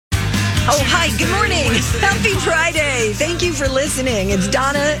Oh, hi. Good morning. Happy Friday. Thank you for listening. It's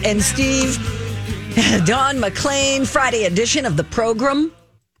Donna and Steve. Dawn McClain, Friday edition of the program.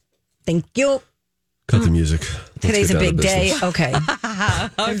 Thank you. Cut the music. Today's a big day. Okay.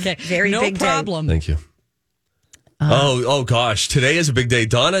 Okay. Very big problem. Thank you. Oh gosh. Today is a big day.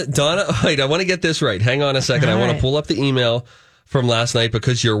 Donna, wait, I want to get this right. Hang on a second. I want to pull up the email from last night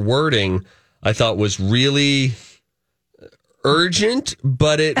because your wording I thought was really urgent,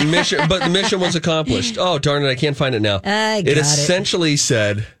 but the mission was accomplished. Oh, darn it. I can't find it now. It essentially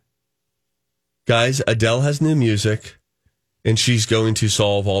said, guys, Adele has new music and she's going to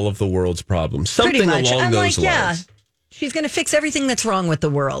solve all of the world's problems. Something along those lines. Yeah, she's going to fix everything that's wrong with the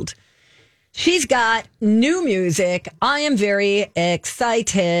world. She's got new music. I am very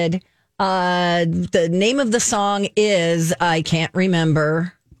excited. The name of the song is, I can't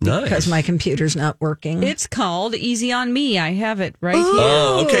remember because my computer's not working. It's called Easy on Me. I have it right here.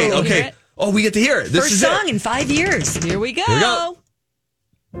 Oh, okay. Oh, we get to hear it. This First is song it. in 5 years. Here we go. Here we go.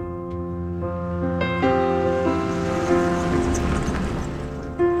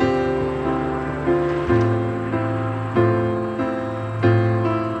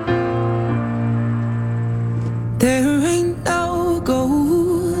 There ain't no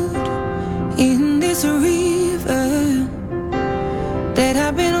gold in this river that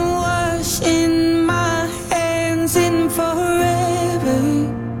I've been washing my hands in forever.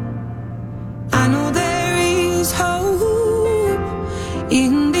 I know there is hope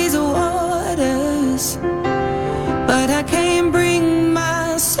in these waters, but I can't bring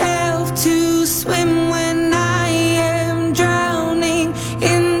myself to swim when I am drowning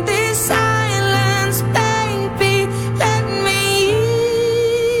in this silence. Baby, let me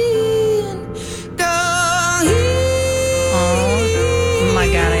in. Go in. Oh my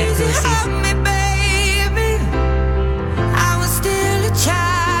God, I have goosebumps. Help me, baby. I was still a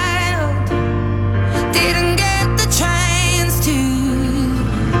child. Didn't get the chance to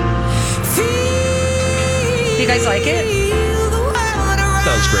feel. Do you guys like it?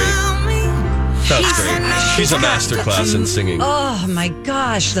 Sounds great. Sounds great. She's a masterclass in singing. Oh my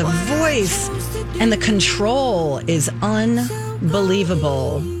gosh, the voice and the control is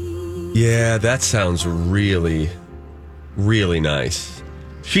unbelievable. Yeah, that sounds really, really nice.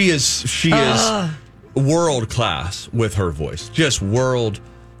 She is world class with her voice. Just world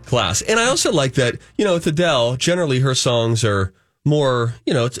class. And I also like that, with Adele, generally her songs are more,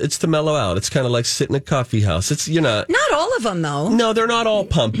 it's to mellow out. It's kind of like sit in a coffee house. It's, Not all of them, though. No, they're not all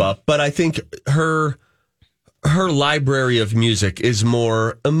pump up, but I think her library of music is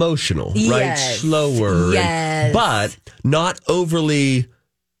more emotional, right? Yes. Slower. Yes. But not overly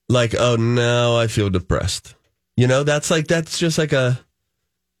like, oh, now I feel depressed. That's just like a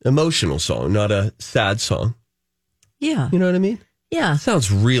emotional song, not a sad song. Yeah. You know what I mean? Yeah.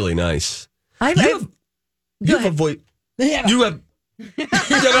 Sounds really nice. You have a voice. Yeah. You have.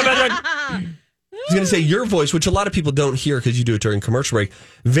 I was going to say your voice, which a lot of people don't hear because you do it during commercial break,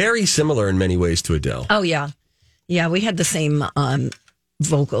 very similar in many ways to Adele. Oh, yeah. Yeah, we had the same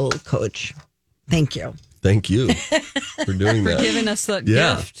vocal coach. Thank you. Thank you for doing that. For giving us that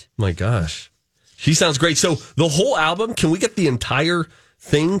Yeah. gift. My gosh. She sounds great. So the whole album, can we get the entire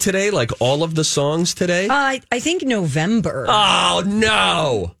thing today? Like all of the songs today? I think November. Oh,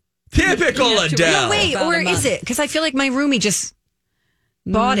 no. Typical Adele. No, wait, About or a month. is it? Because I feel like my roomie just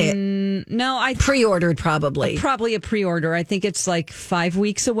bought it. No, I Pre-ordered, probably. probably a pre-order. I think it's like 5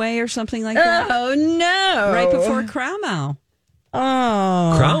 weeks away or something like that. Oh, no. Right before Crowmow.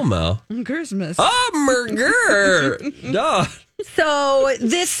 Oh. Crowmow. Christmas. Hamburger. Duh. So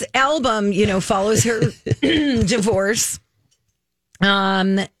this album, follows her divorce.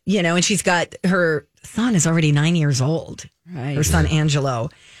 And she's got her son is already 9 years old. Right. Her son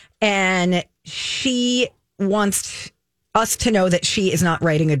Angelo. And she wants us to know that she is not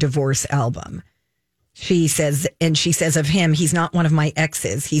writing a divorce album. She says of him, he's not one of my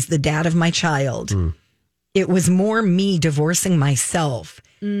exes. He's the dad of my child. It was more me divorcing myself.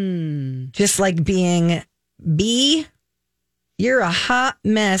 Just like being, B, you're a hot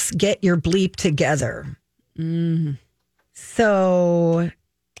mess. Get your bleep together. So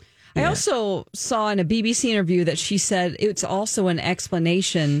I also saw in a BBC interview that she said it's also an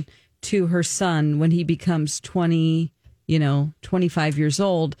explanation to her son when he becomes 25 years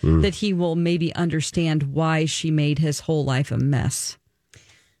old, that he will maybe understand why she made his whole life a mess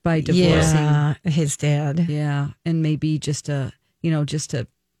by divorcing his dad. Yeah. And maybe just to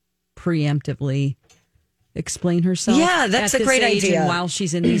preemptively explain herself. Yeah, that's at a great this age idea. And while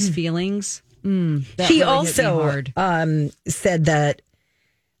she's in these feelings. That She really hit me also hard. said that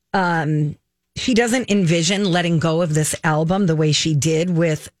she doesn't envision letting go of this album the way she did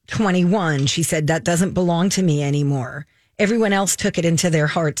with 21. She said, that doesn't belong to me anymore. Everyone else took it into their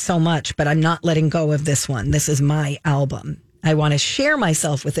heart so much, but I'm not letting go of this one. This is my album. I want to share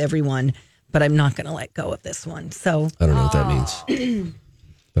myself with everyone, but I'm not going to let go of this one. So I don't know what that means,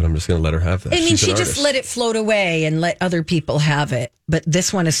 but I'm just going to let her have that. I mean, She's she an just artist. let it float away and let other people have it. But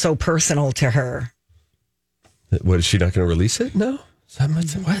this one is so personal to her. What, is she not going to release it? No? Is that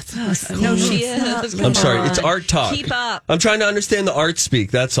what? No, she is. I'm sorry. It's art talk. Keep up. I'm trying to understand the art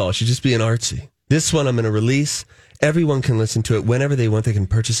speak. That's all. She's just being artsy. This one I'm going to release. Everyone can listen to it whenever they want. They can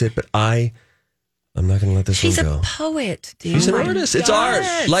purchase it. But I'm not going to let this She's one a go. poet, dude. She's an artist. It's art.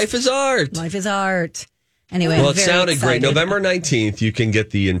 Life is art. Life is art. Anyway, Well, I'm it very sounded great. excited. November 19th, you can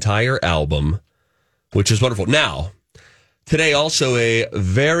get the entire album, which is wonderful. Now, today also a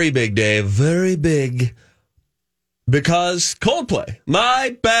very big day. Very big. Because Coldplay,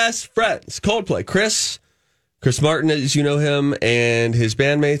 my best friends, Coldplay, Chris Martin, as you know him, and his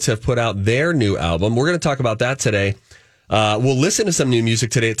bandmates have put out their new album. We're going to talk about that today. We'll listen to some new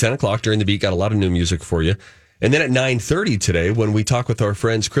music today at 10 o'clock during the beat. Got a lot of new music for you. And then at 9:30 today, when we talk with our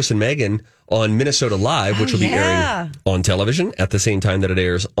friends Chris and Megan on Minnesota Live, which will be airing on television at the same time that it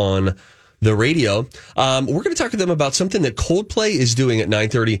airs on the radio, we're going to talk to them about something that Coldplay is doing at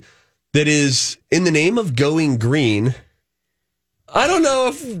 9:30 that is in the name of going green. I don't know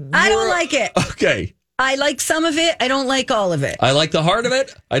if I don't like it. Okay. I like some of it. I don't like all of it. I like the heart of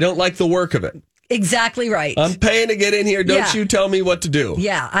it. I don't like the work of it. Exactly right. I'm paying to get in here. Don't Yeah. you tell me what to do.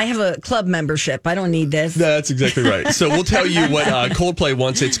 Yeah, I have a club membership. I don't need this. That's exactly right. So we'll tell you what Coldplay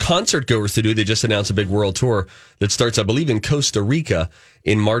wants its concert goers to do. They just announced a big world tour that starts, I believe, in Costa Rica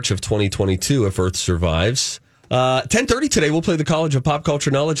in March of 2022, if Earth survives. 10:30 today, we'll play the College of Pop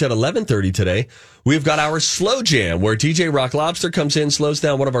Culture Knowledge at 11:30 today. We've got our Slow Jam, where DJ Rock Lobster comes in, slows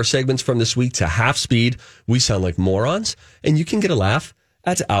down one of our segments from this week to half speed. We sound like morons, and you can get a laugh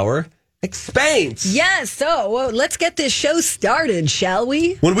at our expense. Yes, so let's get this show started, shall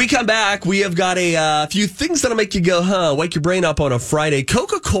we? When we come back, we have got a few things that'll make you go, huh? Wake your brain up on a Friday.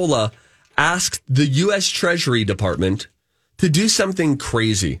 Coca-Cola asked the U.S. Treasury Department to do something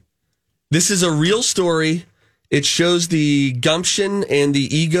crazy. This is a real story. It shows the gumption and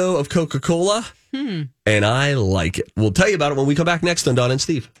the ego of Coca-Cola, and I like it. We'll tell you about it when we come back next on Donna and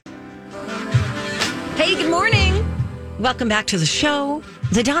Steve. Hey, good morning. Welcome back to the show,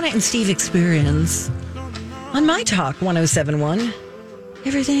 the Donna and Steve Experience on My Talk 107.1,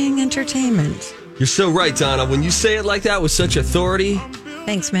 Everything Entertainment. You're so right, Donna. When you say it like that with such authority,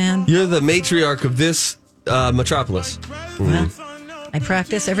 Thanks, man. you're the matriarch of this metropolis. Well, I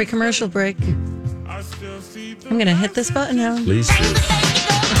practice every commercial break. I'm going to hit this button now. Please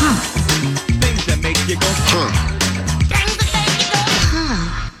do.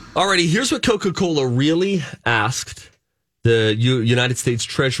 Alrighty, here's what Coca-Cola really asked the United States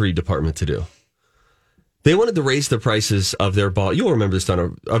Treasury Department to do. They wanted to raise the prices of their bottle. You'll remember this, Donna,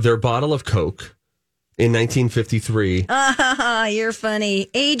 of their bottle of Coke in 1953 You're funny.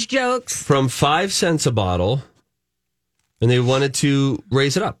 Age jokes. from 5 cents a bottle, and they wanted to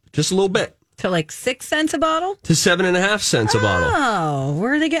raise it up just a little bit To like 6 cents a bottle? to 7.5 cents a bottle. Oh,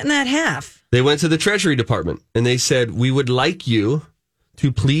 where are they getting that half? They went to the Treasury Department and they said, we would like you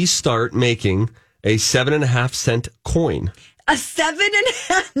to please start making a 7.5 cent coin. A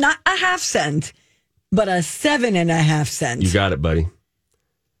 7.5, not a half cent, but a 7.5 cents. You got it, buddy.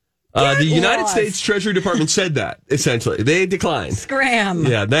 The United lost. States Treasury Department said that, essentially. They declined. Scram.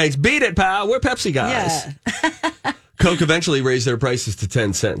 Yeah, thanks. Beat it, pal. We're Pepsi guys. Yeah. Coke eventually raised their prices to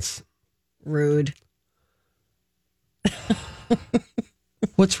 10 cents. Rude.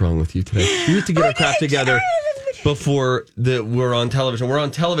 What's wrong with you today? We have to get our crap together before we're on television. We're on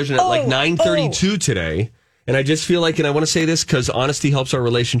television at like 9:32 today. And I just feel like, and I want to say this because honesty helps our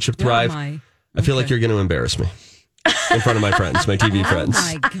relationship thrive. I feel like you're going to embarrass me in front of my friends, my TV friends.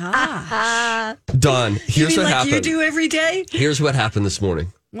 Oh my gosh. Dawn, here's what like happened. you do every day? Here's what happened this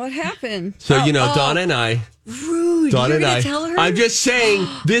morning. What happened? So, Donna and I. Rude. Donna You're and going I. to tell her? I'm just saying,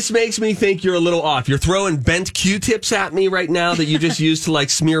 this makes me think you're a little off. You're throwing bent Q-tips at me right now that you just used to like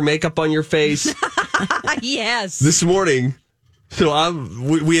smear makeup on your face. Yes. This morning, so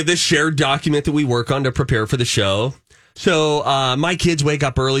we have this shared document that we work on to prepare for the show. So my kids wake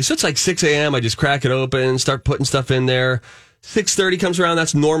up early. So it's like 6 a.m. I just crack it open, start putting stuff in there. 6:30 comes around.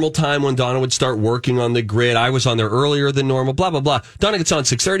 That's normal time when Donna would start working on the grid. I was on there earlier than normal, blah, blah, blah. Donna gets on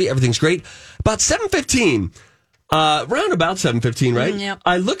 6:30. Everything's great. About 7:15, round about 7:15, right? Yep.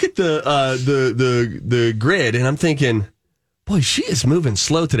 I look at the grid and I'm thinking, boy, she is moving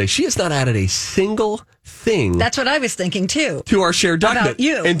slow today. She has not added a single thing. That's what I was thinking too. To our shared document. About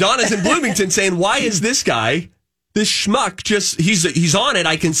you. And Donna's in Bloomington saying, why is this guy, this schmuck, just, he's on it.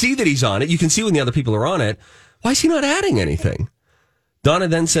 I can see that he's on it. You can see when the other people are on it. Why is he not adding anything? Donna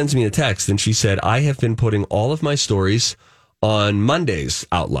then sends me a text and she said, I have been putting all of my stories on Monday's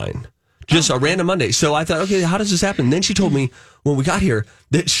outline. Just a random Monday. So I thought, okay, how does this happen? And then she told me when we got here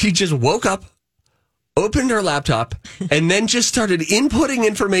that she just woke up, opened her laptop, and then just started inputting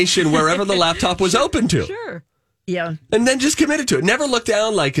information wherever the laptop was open to. Sure. Yeah. And then just committed to it. Never looked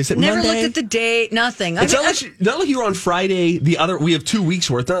down like, is it Never Monday? looked at the date, nothing. It's not like you were on Friday, we have 2 weeks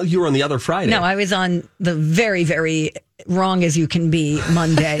worth. Not like you were on the other Friday. No, I was on the very, very wrong as you can be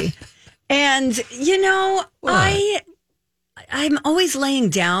Monday. And, I'm always laying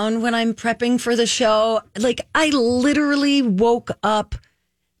down when I'm prepping for the show. Like, I literally woke up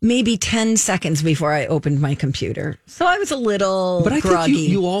maybe 10 seconds before I opened my computer. So I was a little But I groggy. think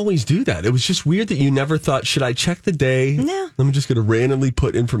you always do that. It was just weird that you never thought, should I check the day? No. I'm just going to randomly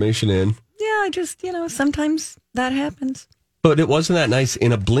put information in. Yeah, I just, sometimes that happens. But it wasn't that nice.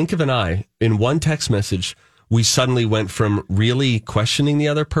 In a blink of an eye, in one text message, we suddenly went from really questioning the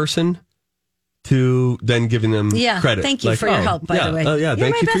other person to then giving them credit. Thank you for your help, by the way. Oh, yeah,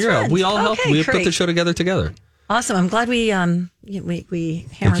 thank you for your help. We all helped. We put the show together. Awesome. I'm glad we hammered Thank you for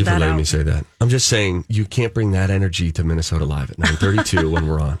that letting out. me say that. I'm just saying, you can't bring that energy to Minnesota Live at 9:32 when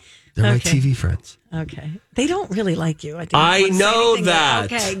we're on. They're my TV friends. Okay. They don't really like you. I know that.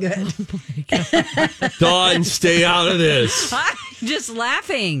 Okay, good. Dawn, stay out of this. I'm just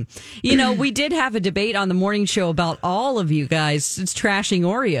laughing. We did have a debate on the morning show about all of you guys. It's trashing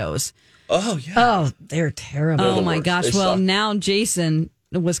Oreos. Oh, yeah. Oh, they're terrible. Oh, my gosh. They Well, suck. now Jason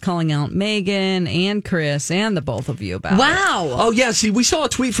was calling out Megan and Chris and the both of you about it. Wow. Oh, yeah. See, we saw a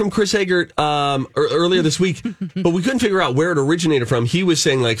tweet from Chris Eggert earlier this week, but we couldn't figure out where it originated from. He was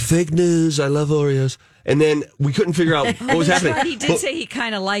saying, like, fake news, I love Oreos. And then we couldn't figure out what was happening. He did say he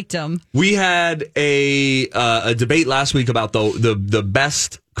kind of liked them. We had a debate last week about the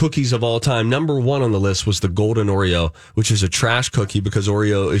best cookies of all time. Number one on the list was the Golden Oreo, which is a trash cookie because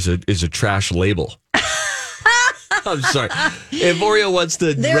Oreo is a trash label. I'm sorry. If Oreo wants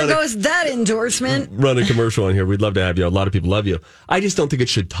to There goes that endorsement. run a commercial on here, we'd love to have you. A lot of people love you. I just don't think it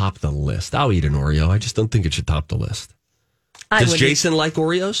should top the list. I'll eat an Oreo. I just don't think it should top the list. Does Jason like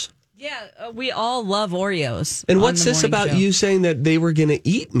Oreos? Yeah, we all love Oreos. And on what's the this morning about show. you saying that they were going to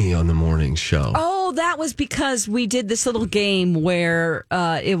eat me on the morning show? Oh, that was because we did this little game where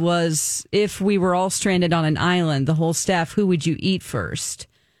it was if we were all stranded on an island, the whole staff, who would you eat first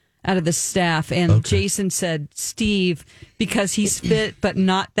out of the staff? And Jason said Steve because he's fit, but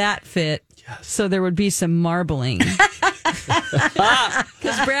not that fit. Yes. So there would be some marbling. Because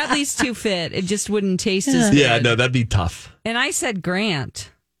Bradley's too fit. It just wouldn't taste as good. Yeah, no, that'd be tough. And I said Grant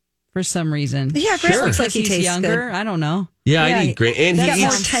for some reason. Yeah, Grant looks like Because he he's tastes younger. good. I don't know. Yeah, Yeah, I'd eat great. And that he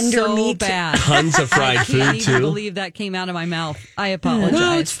more eats tender so meat. bad. tons of fried I can't food, even too. believe that came out of my mouth. I apologize.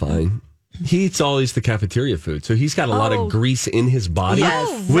 No, it's fine. He eats always the cafeteria food, so he's got a lot of grease in his body,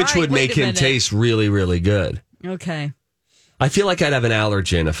 Yes. which Right, would wait make a him minute. taste really, really good. Okay. I feel like I'd have an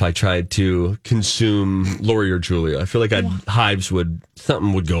allergen if I tried to consume Lori or Julia. I feel like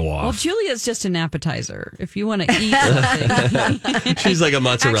something would go Well, off. Julia's just an appetizer. If you want to eat something. She's like a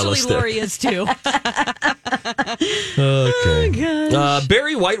mozzarella Actually, stick. Lori is too. Okay.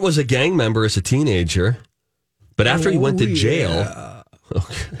 Barry White was a gang member as a teenager, but after he went to jail,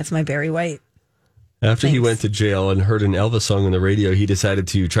 That's my Barry White. after he went to jail and heard an Elvis song on the radio, he decided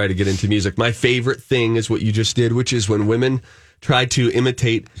to try to get into music. My favorite thing is what you just did, which is when women try to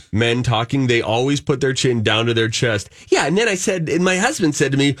imitate men talking, they always put their chin down to their chest. Yeah, and then and my husband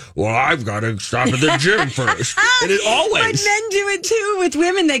said to me, well, I've got to stop at the gym first. And it always. But men do it too with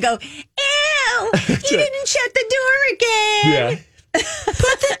women. They go, ew, you didn't shut the door again. Yeah.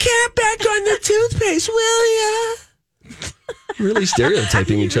 Put the cap back on the toothpaste, will ya? Really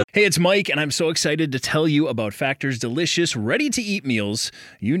stereotyping each other. Hey, it's Mike, and I'm so excited to tell you about Factor's delicious, ready-to-eat meals.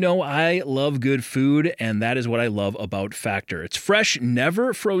 You know I love good food, and that is what I love about Factor. It's fresh,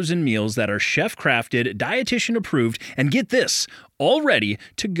 never frozen meals that are chef-crafted, dietitian-approved, and get this, all ready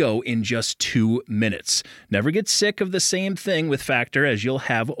to go in just 2 minutes. Never get sick of the same thing with Factor, as you'll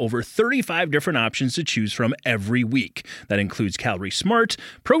have over 35 different options to choose from every week. That includes Calorie Smart,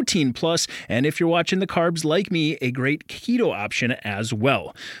 Protein Plus, and if you're watching the carbs like me, a great keto option as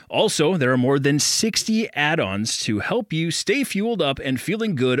well. Also, there are more than 60 add-ons to help you stay fueled up and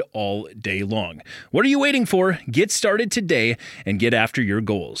feeling good all day long. What are you waiting for? Get started today and get after your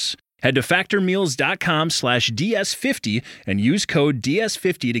goals. Head to factormeals.com/DS50 and use code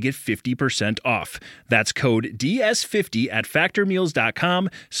DS50 to get 50% off. That's code DS50 at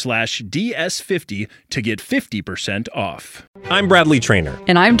factormeals.com/DS50 to get 50% off. I'm Bradley Trainer.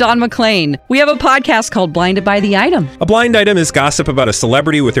 And I'm Don McClain. We have a podcast called Blinded by the Item. A blind item is gossip about a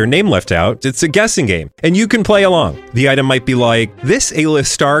celebrity with their name left out. It's a guessing game, and you can play along. The item might be like, this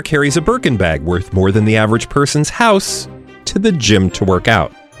A-list star carries a Birkin bag worth more than the average person's house to the gym to work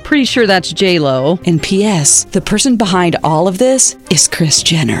out. Pretty sure that's J-Lo. And P.S. the person behind all of this is Kris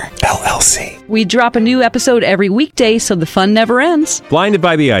Jenner, LLC. We drop a new episode every weekday so the fun never ends. Blinded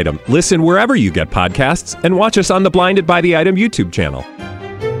by the Item. Listen wherever you get podcasts and watch us on the Blinded by the Item YouTube channel.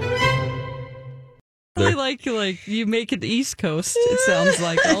 I like you make it the East Coast, it sounds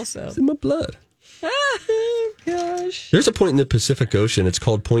like also. It's in my blood. Oh, gosh. There's a point in the Pacific Ocean. It's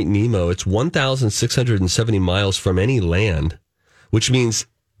called Point Nemo. It's 1,670 miles from any land, which means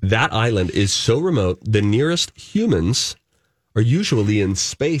that island is so remote, the nearest humans are usually in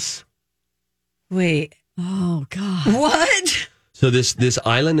space. Wait. Oh, God. What? So this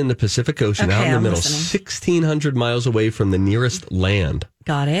island in the Pacific Ocean, out in the I'm middle, listening. 1,600 miles away from the nearest land,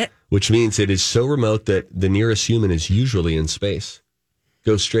 Got it. which means it is so remote that the nearest human is usually in space.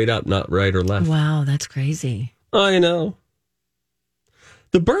 Go straight up, not right or left. Wow, that's crazy. I know.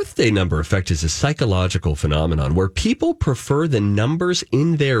 The birthday number effect is a psychological phenomenon where people prefer the numbers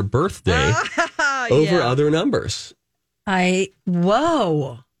in their birthday over other numbers.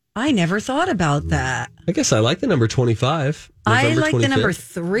 Whoa. I never thought about that. I guess I like the number 25. I November like the 25th. number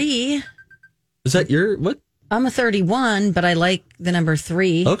 3. Is that your, what? I'm a 31, but I like the number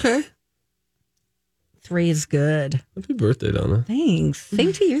 3. Okay. 3 is good. Happy birthday, Donna. Thanks.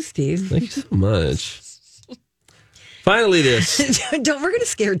 Same to you, Steve. Thank you so much. Finally, this. We're going to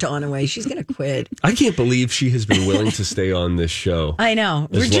scare Dawn away. She's going to quit. I can't believe she has been willing to stay on this show. I know.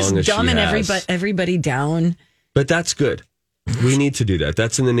 As We're just long as she dumbing has. everybody down. But that's good. We need to do that.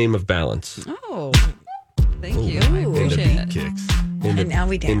 That's in the name of balance. Oh, thank you. I Into appreciate beat it. kicks. And now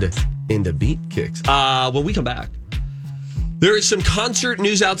we dance. Into beat kicks. When we come back, there is some concert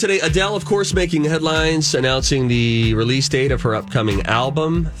news out today. Adele, of course, making headlines, announcing the release date of her upcoming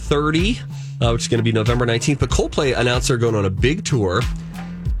album, 30, which is going to be November 19th. But Coldplay announced they're going on a big tour.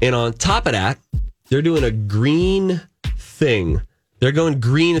 And on top of that, they're doing a green thing. They're going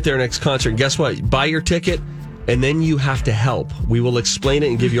green at their next concert. And guess what? Buy your ticket, and then you have to help. We will explain it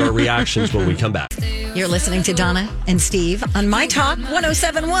and give you our reactions when we come back. You're listening to Donna and Steve on My Talk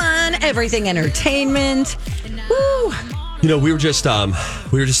 107.1, Everything Entertainment. Woo! You know, we were just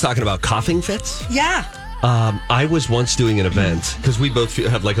talking about coughing fits. Yeah. I was once doing an event because we both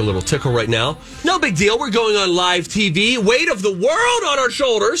have like a little tickle right now. No big deal. We're going on live TV. Weight of the world on our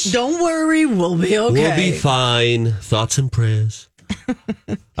shoulders. Don't worry, we'll be okay. We'll be fine. Thoughts and prayers.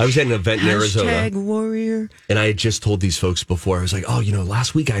 I was at an event in Arizona. Warrior. And I had just told these folks before, I was like, oh, you know,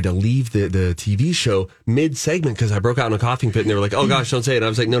 last week I had to leave the TV show mid-segment because I broke out in a coughing fit. And they were like, oh, gosh, don't say it. And I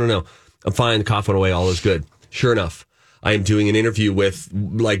was like, no. I'm fine. The cough went away. All is good. Sure enough, I am doing an interview with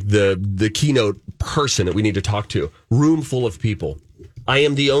like the keynote person that we need to talk to. Room full of people. I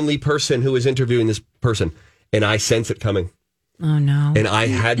am the only person who is interviewing this person. And I sense it coming. Oh, no. And I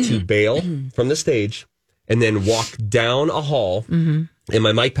had to bail from the stage and then walk down a hall. Mm-hmm. And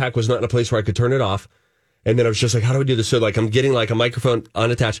my mic pack was not in a place where I could turn it off. And then I was just like, how do I do this? So like I'm getting like a microphone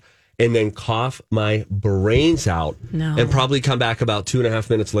unattached and then cough my brains out. No. And probably come back about 2.5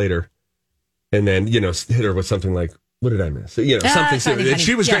 minutes later. And then, you know, hit her with something like, what did I miss? You know, something. funny.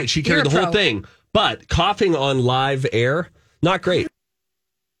 She was Yeah, great. She you're carried a the whole pro. thing. But coughing on live air, not great.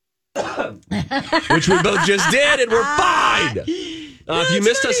 Which we both just did, and we're fine. If you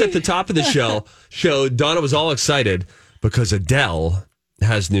missed us at the top of the show, Donna was all excited because Adele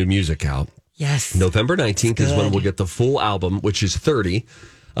has new music out. Yes. November 19th is when we'll get the full album, which is 30.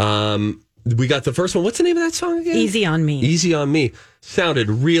 We got the first one. What's the name of that song again? Easy on Me. Easy on Me. Sounded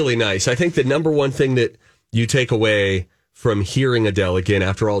really nice. I think the number one thing that you take away from hearing Adele again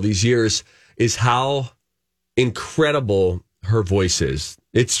after all these years is how incredible her voice is.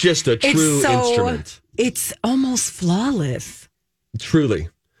 It's just a true instrument. It's almost flawless. Truly.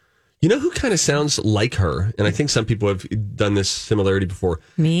 You know who kind of sounds like her, and I think some people have done this similarity before.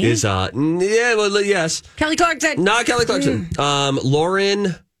 Me? Is yes. Kelly Clarkson. Not Kelly Clarkson.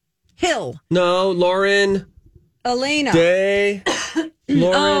 Lauren Hill. Elena. Day.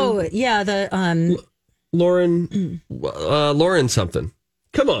 Oh, yeah, the Lauren something.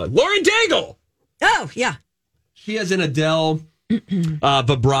 Come on. Lauren Daigle. Oh, yeah. She has an Adele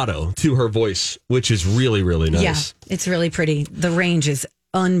vibrato to her voice, which is really, really nice. Yeah, it's really pretty. The range is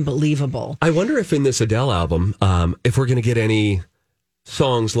unbelievable. I wonder if in this Adele album, if we're going to get any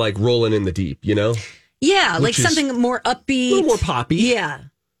songs like Rolling in the Deep, you know? Yeah, like Which is something more upbeat. A little more poppy. Yeah.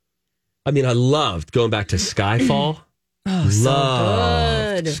 I mean, I loved going back to Skyfall.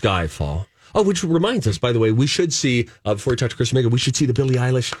 So good. Skyfall. Oh, which reminds us, by the way, we should see, before we talk to Chris and Megan, we should see the Billie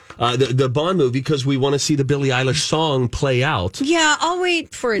Eilish, the Bond movie, because we want to see the Billie Eilish song play out. Yeah, I'll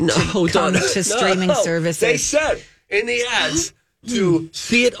wait for it to come to streaming services. They said in the ads to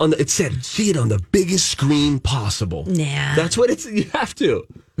see it on see it on the biggest screen possible. Nah. That's what you have to.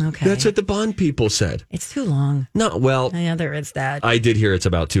 Okay. That's what the Bond people said. It's too long. No, well. Yeah, there is that. I did hear it's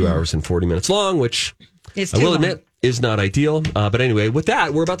about 2 hours and 40 minutes long, which It's I too will long. admit is not ideal. But anyway, with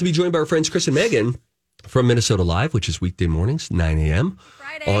that, we're about to be joined by our friends Chris and Megan from Minnesota Live, which is weekday mornings, 9 a.m.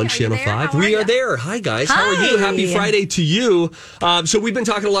 on Channel 5. We are there. Hi, guys. How are you? Happy Friday to you. So we've been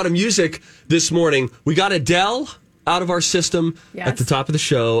talking a lot of music this morning. We got Adele out of our system at the top of the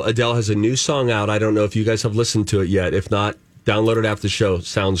show. Adele has a new song out. I don't know if you guys have listened to it yet. If not, download it after the show.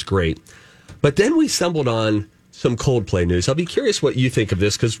 Sounds great. But then we stumbled on some Coldplay news. I'll be curious what you think of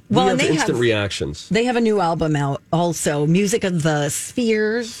this because we have instant reactions. They have a new album out also, Music of the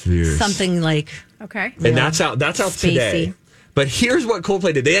Spheres. Something like... Okay. And that's out today. But here's what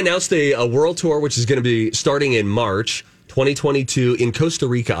Coldplay did. They announced a world tour, which is going to be starting in March 2022 in Costa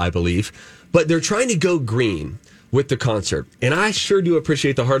Rica, I believe. But they're trying to go green with the concert. And I sure do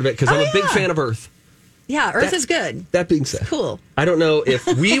appreciate the heart of it because I'm a big fan of Earth. Yeah, Earth is good. That being said, cool. I don't know if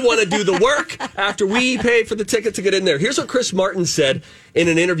we want to do the work after we pay for the ticket to get in there. Here's what Chris Martin said in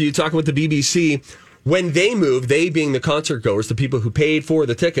an interview talking with the BBC. When they move, they being the concert goers, the people who paid for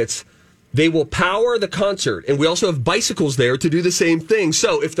the tickets, they will power the concert. And we also have bicycles there to do the same thing.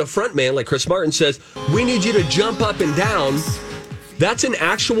 So if the front man, like Chris Martin, says, we need you to jump up and down, that's an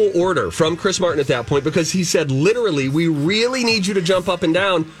actual order from Chris Martin at that point because he said, literally, we really need you to jump up and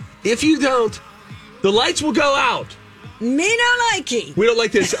down. If you don't, the lights will go out. Me no likey. We don't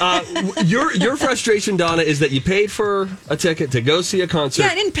like this. Your frustration, Donna, is that you paid for a ticket to go see a concert. Yeah,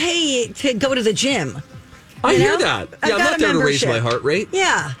 I didn't pay to go to the gym. I hear that. Yeah, I'm not there to raise membership. my heart rate.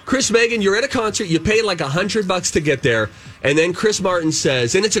 Yeah. Chris, Megan, you're at a concert. You paid like $100 to get there. And then Chris Martin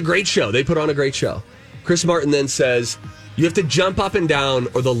says, and it's a great show. They put on a great show. Chris Martin then says, you have to jump up and down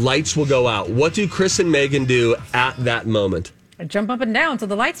or the lights will go out. What do Chris and Megan do at that moment? I jump up and down so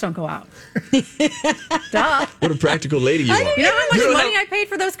the lights don't go out. Duh. What a practical lady you are. You know how much money I paid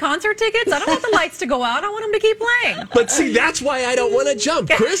for those concert tickets? I don't want the lights to go out. I want them to keep playing. But see, that's why I don't want to jump.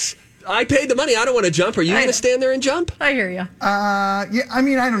 Chris, I paid the money. I don't want to jump. Are you going to stand there and jump? I hear you. Yeah, I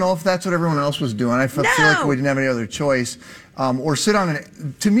mean, I don't know if that's what everyone else was doing. I feel like we didn't have any other choice. Or sit on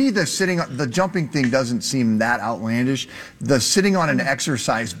an. To me, the jumping thing doesn't seem that outlandish. The sitting on an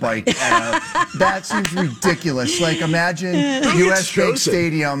exercise bike, that seems ridiculous. Like imagine U.S. Bank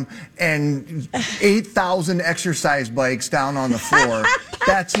Stadium and 8,000 exercise bikes down on the floor.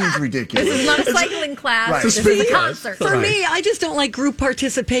 That seems ridiculous. This is not a cycling class. Right. This is a concert. For me, I just don't like group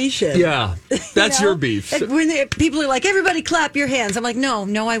participation. Yeah, that's your beef. When people are like, everybody clap your hands. I'm like, no,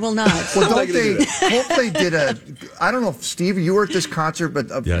 I will not. Well, Coldplay did I don't know if Steve, you were at this concert, but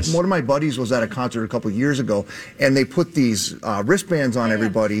one of my buddies was at a concert a couple of years ago, and they put these wristbands on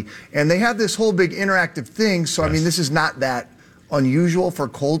everybody, and they have this whole big interactive thing. So, I mean, this is not that unusual for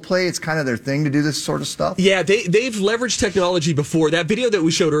Coldplay. It's kind of their thing to do this sort of stuff. Yeah, they've leveraged technology before. That video that we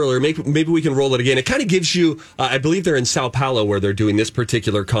showed earlier, maybe we can roll it again. It kind of gives you, I believe they're in Sao Paulo where they're doing this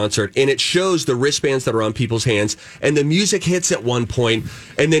particular concert, and it shows the wristbands that are on people's hands, and the music hits at one point,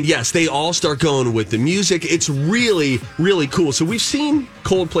 and then, yes, they all start going with the music. It's really, really cool. So we've seen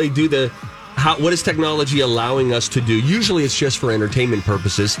Coldplay do what is technology allowing us to do? Usually it's just for entertainment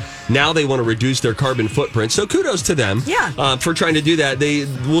purposes. Now they want to reduce their carbon footprint. So kudos to them for trying to do that.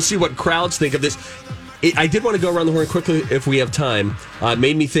 We'll see what crowds think of this. I did want to go around the horn quickly if we have time. It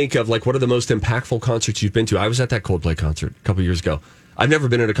made me think of what are the most impactful concerts you've been to? I was at that Coldplay concert a couple years ago. I've never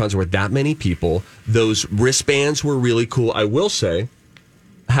been at a concert with that many people. Those wristbands were really cool. I will say,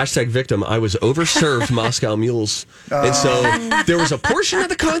 #victim, I was overserved Moscow mules. And so there was a portion of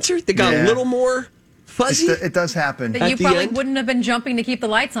the concert that got a little more fuzzy. It does happen. But you probably wouldn't have been jumping to keep the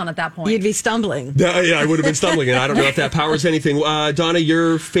lights on at that point. You'd be stumbling. Yeah, I would have been stumbling, and I don't know if that powers anything. Donna,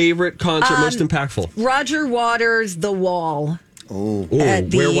 your favorite concert, most impactful? Roger Waters' The Wall. Oh,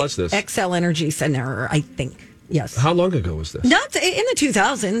 where was this? XL Energy Center, I think. Yes. How long ago was this? Not in the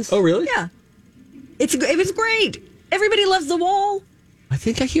 2000s. Oh, really? Yeah. It was great. Everybody loves The Wall. I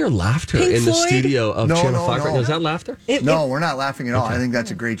think I hear laughter Pink in the Floyd? studio of Channel 5. No. Is that laughter? No, we're not laughing at all. I think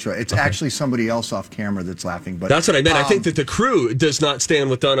that's a great choice. It's actually somebody else off camera that's laughing. But that's what I meant. I think that the crew does not stand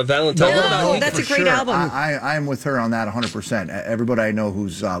with Donna Valentine. No, that's a great album. I am with her on that 100%. Everybody I know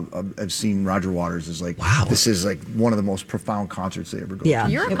who's have seen Roger Waters is like, wow, this is like one of the most profound concerts they ever go to.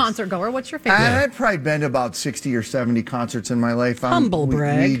 You're a concert goer. What's your favorite? I've probably been to about 60 or 70 concerts in my life. Humble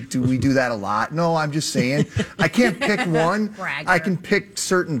brag. We do that a lot. No, I'm just saying. I can't pick one. Bragger. I can pick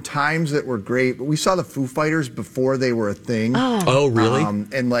certain times that were great. But we saw the Foo Fighters before they were a thing. Oh, really?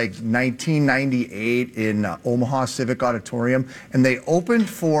 In like 1998 in Omaha Civic Auditorium. And they opened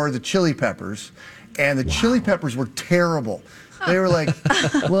for the Chili Peppers. And the Chili Peppers were terrible. They were like,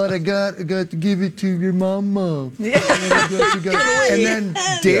 what I got to give it to your mama. And then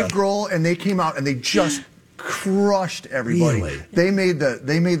Dave Grohl, and they came out and they just crushed everybody. Really? They made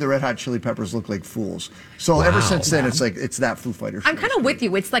the Red Hot Chili Peppers look like fools. So ever since then, it's like it's that Foo Fighters. I'm kind of with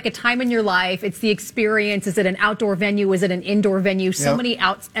you. It's like a time in your life. It's the experience. Is it an outdoor venue? Is it an indoor venue? So many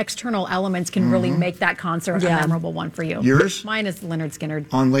external elements can really make that concert a memorable one for you. Yours? Mine is Leonard Skinner.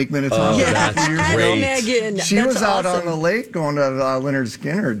 On Lake Minnetonka. That's great. Megan, She was out on the lake going to Leonard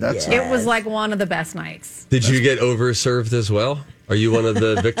Skinner. It was like one of the best nights. Did you get overserved as well? Are you one of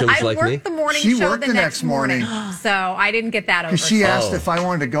the victims I like me? worked the morning She show worked the next morning. So I didn't get that over. Because she asked if I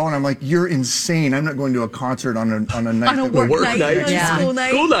wanted to go, and I'm like, "You're insane! I'm not going to a concert on a night On a that work we-" night. Yeah. School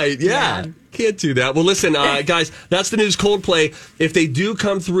night. School night, yeah. Can't do that. Well, listen, guys, that's the news. Coldplay. If they do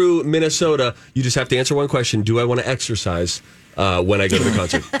come through Minnesota, you just have to answer one question. Do I want to exercise when I go to the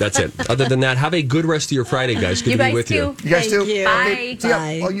concert? That's it. Other than that, have a good rest of your Friday, guys. Good You to be guys with too. you. You guys too. you. Bye. Okay, see ya.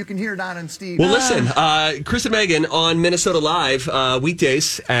 Bye. Oh, you can hear Don and Steve. Well, listen, Chris and Megan on Minnesota Live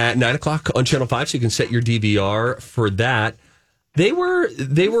weekdays at 9:00 on Channel 5, so you can set your DVR for that. They were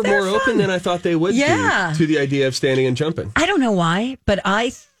more open than I thought they would be to the idea of standing and jumping. I don't know why, but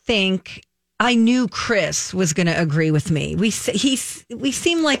I think I knew Chris was going to agree with me. We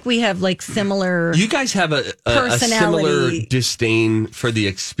seem like we have like similar. You guys have a similar disdain for the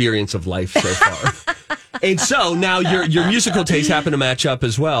experience of life so far, and so now your musical tastes happen to match up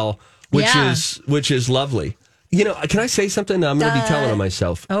as well, which is lovely. You know, can I say something? I'm going to be telling on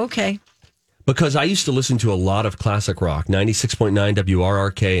myself. Okay. Because I used to listen to a lot of classic rock, 96.9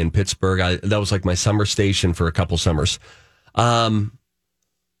 WRRK in Pittsburgh. That was like my summer station for a couple summers.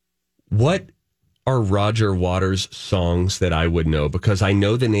 What are Roger Waters' songs that I would know? Because I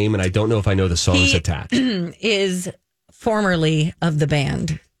know the name and I don't know if I know the songs attached. Is formerly of the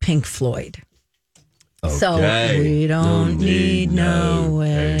band Pink Floyd. Okay. So we don't need no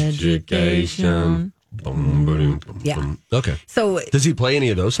education. Yeah. Okay. So does he play any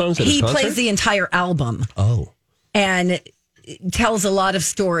of those songs at his concert? He plays the entire album. Oh. And tells a lot of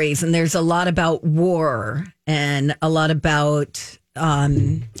stories, and there's a lot about war and a lot about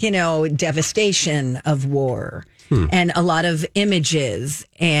devastation of war and a lot of images.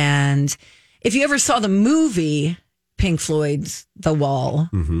 And if you ever saw the movie Pink Floyd's The Wall,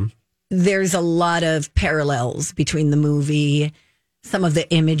 there's a lot of parallels between the movie. Some of the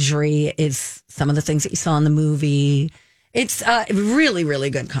imagery is some of the things that you saw in the movie. It's a really,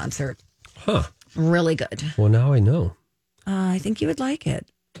 really good concert. Huh. Really good. Well, now I know. I think you would like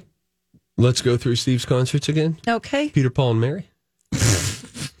it. Let's go through Steve's concerts again. Okay. Peter, Paul, and Mary.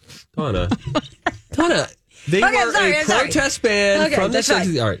 Donna, they were a protest band from the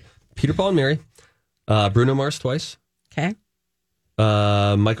 60s. All right. Peter, Paul, and Mary. Bruno Mars twice. Okay.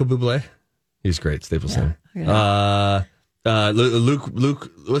 Michael Bublé. He's great. Staples Center. Luke,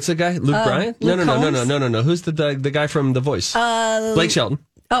 what's the guy? Luke Bryan? No. Who's the guy from The Voice? Blake Shelton.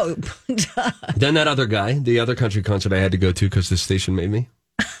 Oh. Then that other guy, the other country concert I had to go to because the station made me.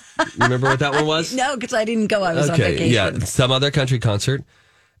 You remember what that one was? No, because I didn't go. I was on vacation. Yeah, some other country concert.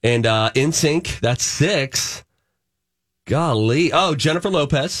 And NSYNC, that's 6. Golly. Oh, Jennifer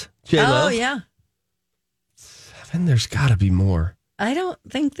Lopez. J-Lo. Oh, yeah. 7, there's got to be more. I don't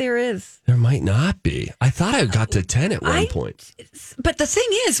think there is. There might not be. I thought I got to 10 at one point. But the thing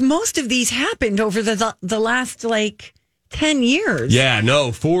is, most of these happened over the last, 10 years. Yeah,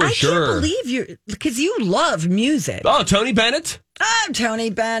 no, for sure. I can't believe because you love music. Oh, Tony Bennett? Oh, Tony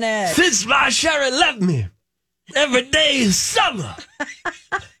Bennett. Since my Sherry left me, every day is summer.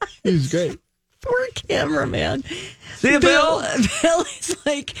 He was great. Poor cameraman. See you, Bill. Bill is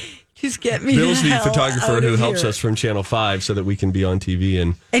like, just get me Bill's the the hell photographer out who of helps here. us from Channel 5 so that we can be on TV.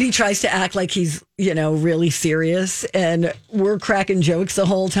 And he tries to act like he's, really serious. And we're cracking jokes the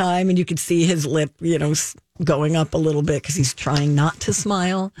whole time. And you could see his lip, going up a little bit because he's trying not to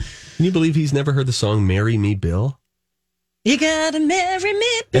smile. Can you believe he's never heard the song Marry Me, Bill? You gotta marry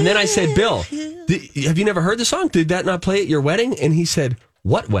me. And then I said, Bill, have you never heard the song? Did that not play at your wedding? And he said,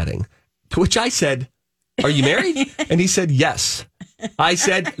 what wedding? To which I said, are you married? And he said, yes. I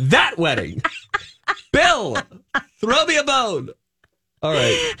said, that wedding. Bill, throw me a bone. All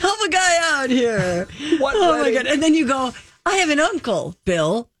right. Help a guy out here. What Oh, wedding? my God. And then you go, I have an uncle,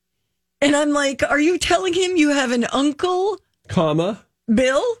 Bill. And I'm like, are you telling him you have an uncle, Comma.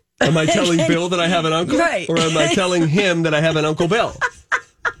 Bill? Am I telling Bill that I have an uncle? Right. Or am I telling him that I have an Uncle Bill?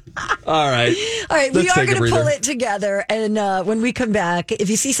 All right. All right, we Let's are take a going to pull breather. it together. And when we come back, if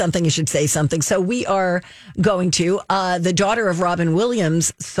you see something, you should say something. So we are going to. The daughter of Robin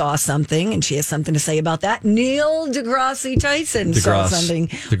Williams saw something, and she has something to say about that. Neil deGrasse Tyson saw something.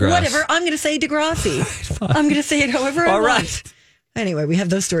 Whatever. I'm going to say Degrassi. I'm going to say it however I All want. right. Anyway, we have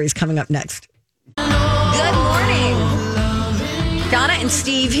those stories coming up next. Good morning. Donna and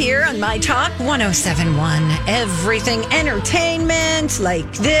Steve here on My Talk 107.1. Everything entertainment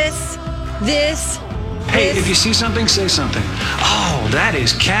like this. Hey, if you see something, say something. Oh, that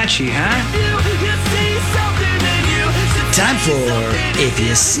is catchy, huh? Time for If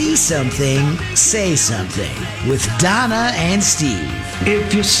You See Something, Say Something with Donna and Steve.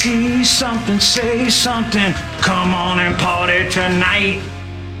 If you see something, say something. Come on and party tonight.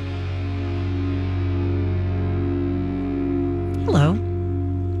 Hello.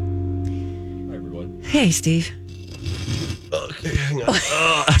 Hi, everyone. Hey, Steve. Okay, hang on.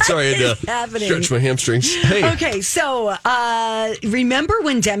 Sorry, I had to happening? stretch my hamstrings. Hey. Okay, so remember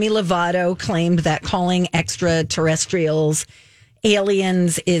when Demi Lovato claimed that calling extraterrestrials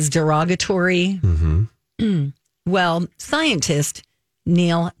aliens is derogatory? Mm-hmm. Well, scientist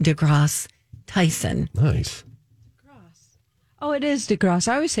Neil deGrasse Tyson. Nice. Oh, it is DeGrasse.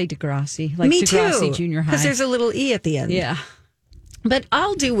 I always say Degrassi, like Me Degrassi too, Junior High. because there's a little E at the end. Yeah. But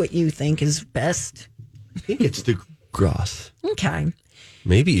I'll do what you think is best. I think it's DeGrasse. Okay.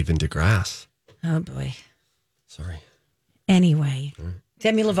 Maybe even DeGrasse. Oh, boy. Sorry. Anyway,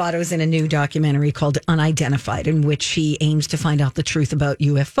 Demi Lovato is in a new documentary called Unidentified, in which she aims to find out the truth about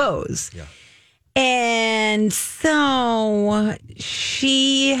UFOs. Yeah. And so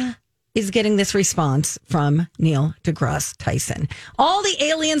she is getting this response from Neil deGrasse Tyson. All the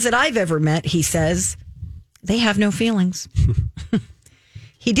aliens that I've ever met, he says, they have no feelings.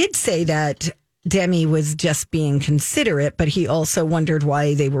 He did say that Demi was just being considerate, but he also wondered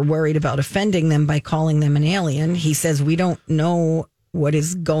why they were worried about offending them by calling them an alien. He says, we don't know what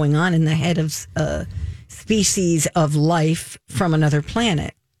is going on in the head of a species of life from another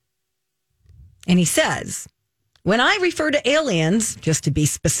planet. And he says, when I refer to aliens, just to be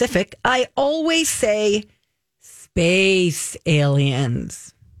specific, I always say space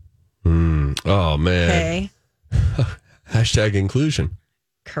aliens. Oh, man. Okay? Hashtag inclusion.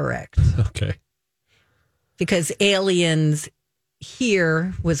 Correct. Okay. Because aliens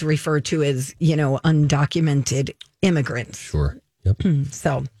here was referred to as, undocumented immigrants. Sure. Yep.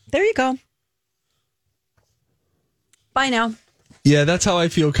 So there you go. Bye now. Yeah, that's how I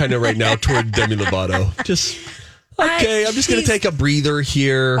feel kind of right now toward Demi Lovato. Just, okay, I'm just going to take a breather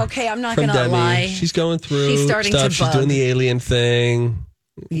here. Okay, I'm not from going to Demi. lie. She's going through She's starting stuff. to She's bug. doing the alien thing.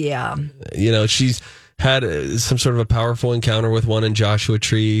 Yeah. She's had some sort of a powerful encounter with one in Joshua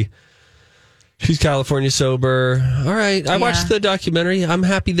Tree. She's California sober. All right. I watched the documentary. I'm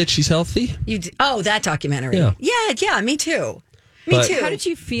happy that she's healthy. That documentary. Yeah. Yeah, me too. But- Me too. How did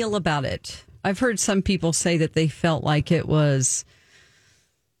you feel about it? I've heard some people say that they felt like it was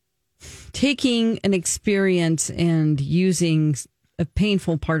taking an experience and using a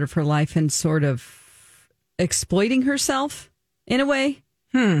painful part of her life and sort of exploiting herself in a way.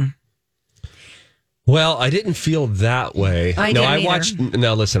 Well, I didn't feel that way. I didn't either. watched.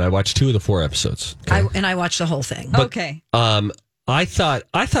 Now, listen, I watched 2 of the 4 episodes. Okay? I watched the whole thing. Okay. I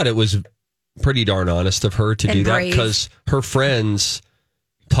thought it was pretty darn honest of her to And do that brave. because her friends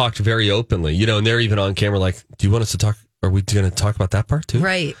talked very openly, and they're even on camera like, do you want us to talk? Are we going to talk about that part too?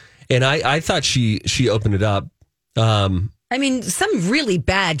 Right. And I thought she opened it up. I mean, some really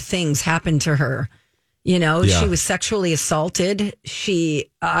bad things happened to her. Yeah. She was sexually assaulted.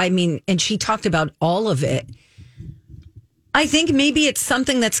 And she talked about all of it. I think maybe it's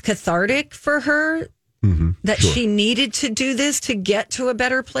something that's cathartic for her that sure. she needed to do this to get to a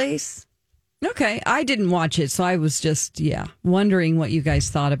better place. Okay. I didn't watch it, so I was just, wondering what you guys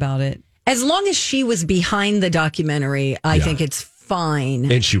thought about it. As long as she was behind the documentary, I think it's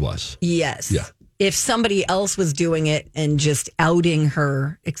fine. And she was. Yes. Yeah. If somebody else was doing it and just outing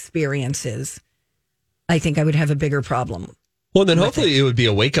her experiences, I think I would have a bigger problem. Well, then hopefully it would be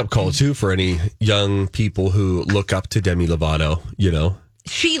a wake up call too for any young people who look up to Demi Lovato,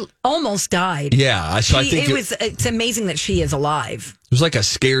 She almost died. Yeah, so I think it's amazing that she is alive. It was like a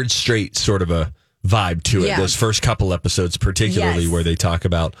Scared Straight sort of a vibe to it. Yeah. Those first couple episodes, particularly where they talk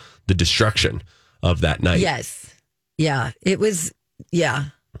about the destruction of that night. Yes. Yeah. It was,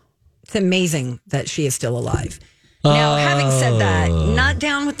 It's amazing that she is still alive. Now, having said that, not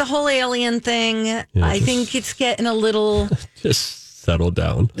down with the whole alien thing. I think it's getting a little... Just settle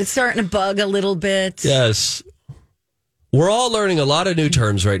down. It's starting to bug a little bit. Yes. We're all learning a lot of new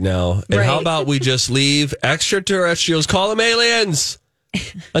terms right now. And how about we just leave extraterrestrials, call them aliens,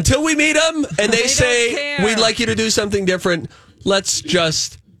 until we meet them and they say, we'd like you to do something different. Let's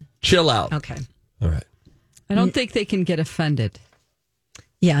just chill out. Okay. All right. I don't think they can get offended.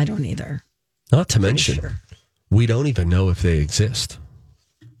 Yeah, I don't either. Not to mention, we don't even know if they exist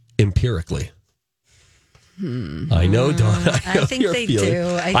empirically. I know, Dawn. I think they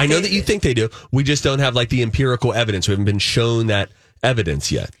do. I know that you think they do. We just don't have like the empirical evidence. We haven't been shown that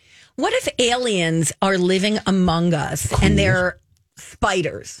evidence yet. What if aliens are living among us and they're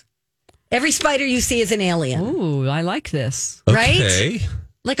spiders? Every spider you see is an alien. Ooh, I like this. Right? Okay.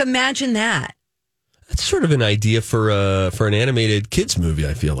 Like, imagine that. That's sort of an idea for an animated kids movie,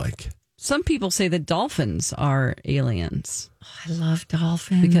 I feel like. Some people say that dolphins are aliens. I love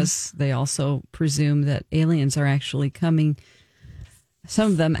dolphins. Because they also presume that aliens are actually coming,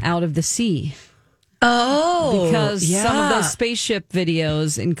 some of them out of the sea. Oh. Because some of those spaceship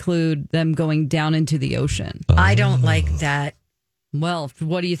videos include them going down into the ocean. I don't like that. Well,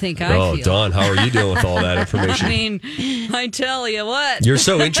 what do you think I feel? Oh, Dawn, how are you doing with all that information? I mean, I tell you what. You're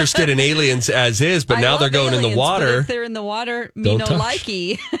so interested in aliens as is, but now they're going in the water. If they're in the water, me no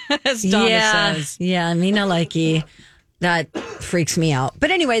likey, as Donna says. Yeah, me no likey. That freaks me out.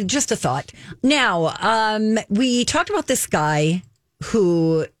 But anyway, just a thought. Now, we talked about this guy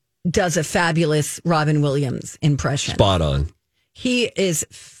who does a fabulous Robin Williams impression. Spot on. He is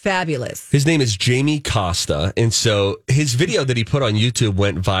fabulous. His name is Jamie Costa. And so his video that he put on YouTube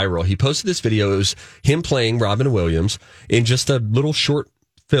went viral. He posted this video. It was him playing Robin Williams in just a little short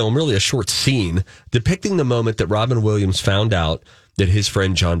film, really a short scene, depicting the moment that Robin Williams found out that his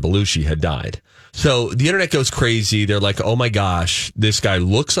friend John Belushi had died. So the internet goes crazy. They're like, oh my gosh, this guy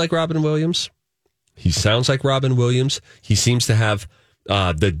looks like Robin Williams. He sounds like Robin Williams. He seems to have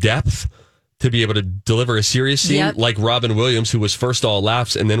the depth to be able to deliver a serious scene like Robin Williams, who was first all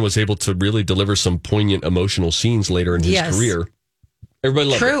laughs and then was able to really deliver some poignant emotional scenes later in his career. Everybody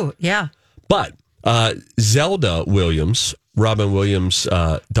loved it. True, yeah. But Zelda Williams, Robin Williams'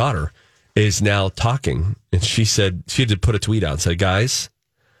 daughter, is now talking. And she said, she had to put a tweet out and said, guys,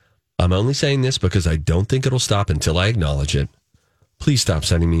 I'm only saying this because I don't think it'll stop until I acknowledge it. Please stop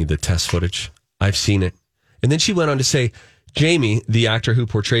sending me the test footage. I've seen it. And then she went on to say, Jamie, the actor who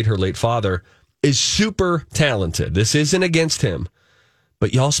portrayed her late father, is super talented. This isn't against him.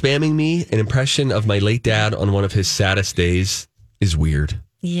 But y'all spamming me an impression of my late dad on one of his saddest days is weird.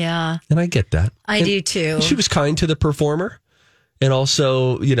 Yeah. And I get that. I do too. She was kind to the performer and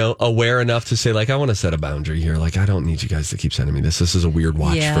also, you know, aware enough to say, like, I want to set a boundary here. Like, I don't need you guys to keep sending me this. This is a weird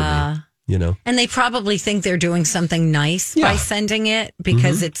watch for me. You know? And they probably think they're doing something nice by sending it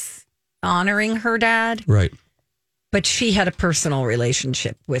because it's honoring her dad. Right. But she had a personal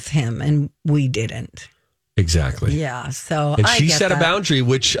relationship with him, and we didn't. Exactly. Yeah. So and she set a boundary,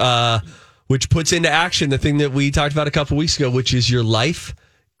 which puts into action the thing that we talked about a couple weeks ago, which is your life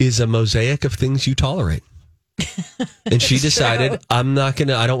is a mosaic of things you tolerate. And she decided, I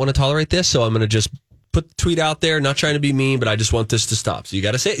don't want to tolerate this, so I'm going to just put the tweet out there. Not trying to be mean, but I just want this to stop. So you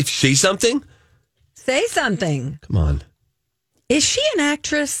got to say, if you see something, say something. Come on. Is she an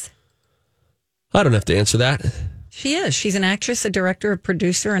actress? I don't have to answer that. She is. She's an actress, a director, a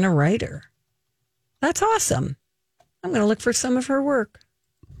producer, and a writer. That's awesome. I'm going to look for some of her work.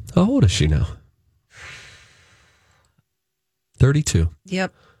 How old is she now? 32.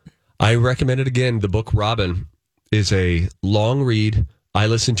 Yep. I recommend it again. The book Robin is a long read. I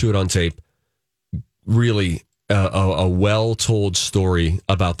listened to it on tape. Really a well-told story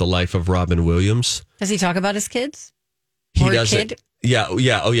about the life of Robin Williams. Does he talk about his kids? He or doesn't. Kid? Yeah.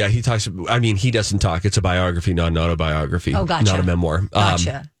 Oh, yeah. He talks. I mean, he doesn't talk. It's a biography, not an autobiography. Oh, gotcha. Not a memoir.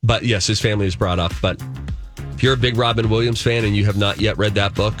 Gotcha. But yes, his family is brought up. But if you're a big Robin Williams fan and you have not yet read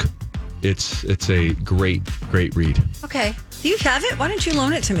that book, it's a great read. Okay. Do you have it? Why don't you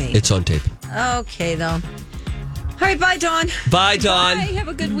loan it to me? It's on tape. Okay, though. All right. Bye, Dawn. Bye, Dawn. Bye. Have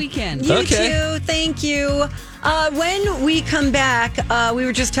a good weekend. You too. Thank you. When we come back, we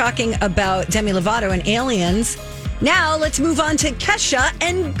were just talking about Demi Lovato and aliens. Now let's move on to Kesha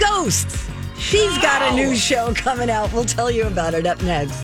and ghosts. She's got a new show coming out. We'll tell you about it up next.